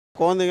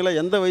குழந்தைகளை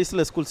எந்த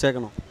வயசில் ஸ்கூல்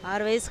சேர்க்கணும்?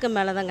 6 வயசுக்கு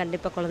மேலே தான்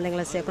கண்டிப்பாக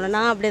குழந்தைங்கள சேர்க்கணும்.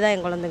 நான் அப்படி தான்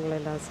என் குழந்தைங்களை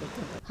எல்லாம்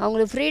சேர்க்கணும்.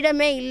 அவங்களுக்கு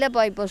ஃப்ரீடமே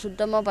இல்லைப்பா இப்போ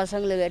சுத்தமாக.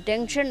 பசங்களுக்கு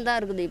டென்ஷன் தான்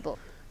இருக்குது இப்போ.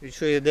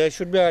 They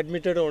should be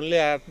admitted only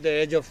at the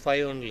age of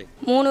 5 only.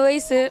 3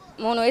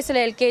 வயசுல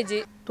LKG.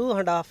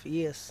 2.5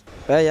 years.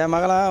 இப்போ என்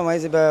மகளாம்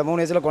வயசு இப்போ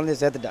 3 வயசில் குழந்தைய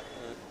சேர்த்துட்டேன்.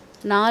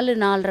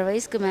 4-4.5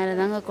 வயசுக்கு மேலே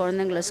தாங்க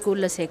குழந்தைங்கள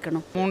ஸ்கூலில்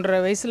சேர்க்கணும்.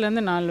 3.5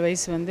 வயசுலேருந்து 4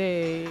 வயசு வந்து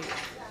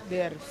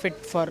they are fit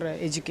for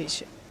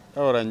education.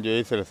 ஒரு 5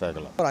 வயசில்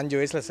சேர்க்கலாம். ஒரு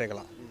 5 வயசில்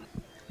சேர்க்கலாம்.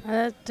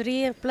 அதாவது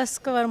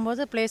 3+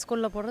 வரும்போது ப்ளே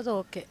ஸ்கூலில் போடுறது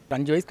ஓகே.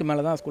 5 வயசுக்கு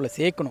மேலே தான் ஸ்கூலில்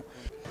சேர்க்கணும்.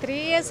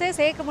 3 இயர்ஸே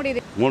சேர்க்க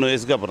முடியுது. 3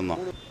 வயசுக்கு அப்புறம்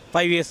தான்.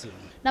 5 இயர்ஸ்.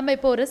 நம்ம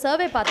இப்போ ஒரு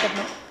சர்வே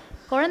பார்த்துடணும்,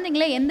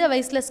 குழந்தைங்கள எந்த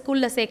வயசில்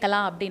ஸ்கூலில்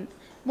சேர்க்கலாம் அப்படின்னு.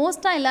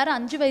 மோஸ்ட்டாக எல்லோரும்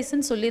 5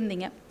 வயசுன்னு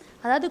சொல்லியிருந்தீங்க.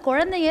 அதாவது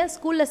குழந்தைய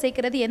ஸ்கூலில்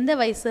சேர்க்குறது எந்த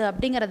வயசு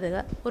அப்படிங்கிறது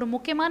ஒரு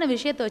முக்கியமான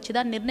விஷயத்தை வச்சு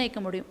தான் நிர்ணயிக்க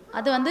முடியும்.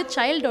 அது வந்து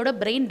சைல்டோட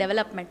பிரெயின்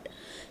டெவலப்மெண்ட்.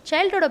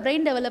 சைல்டோட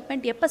பிரெயின்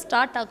டெவலப்மெண்ட் எப்போ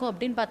ஸ்டார்ட் ஆகும்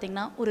அப்படின்னு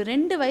பார்த்தீங்கன்னா, ஒரு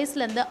 2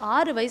 வயசுலேருந்து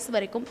 6 வயசு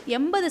வரைக்கும்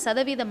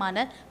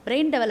 80%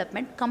 பிரெயின்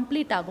டெவலப்மெண்ட்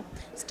கம்ப்ளீட் ஆகும்.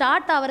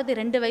 ஸ்டார்ட் ஆகிறது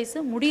 2 வயசு,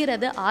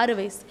 முடிகிறது 6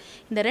 வயசு.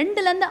 இந்த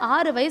 2லேருந்து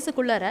 6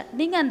 வயசுக்குள்ளார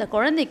நீங்கள் அந்த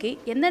குழந்தைக்கு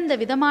எந்தெந்த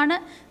விதமான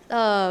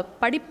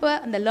படிப்பை,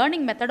 அந்த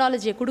லேர்னிங்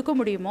மெத்தடாலஜியை கொடுக்க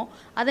முடியுமோ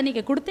அதை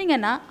நீங்கள்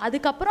கொடுத்தீங்கன்னா,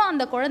 அதுக்கப்புறம்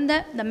அந்த குழந்தை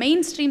இந்த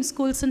மெயின் ஸ்ட்ரீம்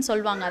ஸ்கூல்ஸ்ன்னு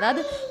சொல்லுவாங்க,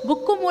 அதாவது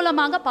புக்கு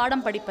மூலமாக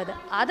பாடம் படிப்பது,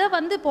 அதை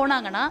வந்து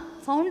போனாங்கன்னா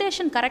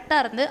ஃபவுண்டேஷன்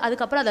கரெக்டாக இருந்து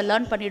அதுக்கப்புறம் அதை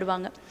லேர்ன்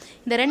பண்ணிவிடுவாங்க.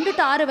 இந்த 2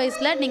 to 6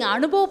 வயசில் நீங்கள்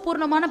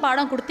அனுபவபூர்ணமான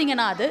பாடம்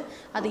கொடுத்தீங்கன்னா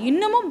அது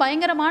இன்னமும்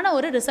பயங்கரமான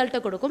ஒரு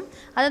ரிசல்ட்டை கொடுக்கும்.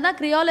 அதை தான்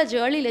கிரியாலஜி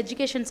ஏர்லி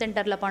எஜுகேஷன்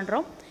சென்டரில்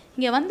பண்ணுறோம்.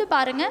 இங்கே வந்து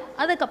பாருங்கள்,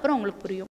 அதுக்கப்புறம் உங்களுக்கு புரியும்.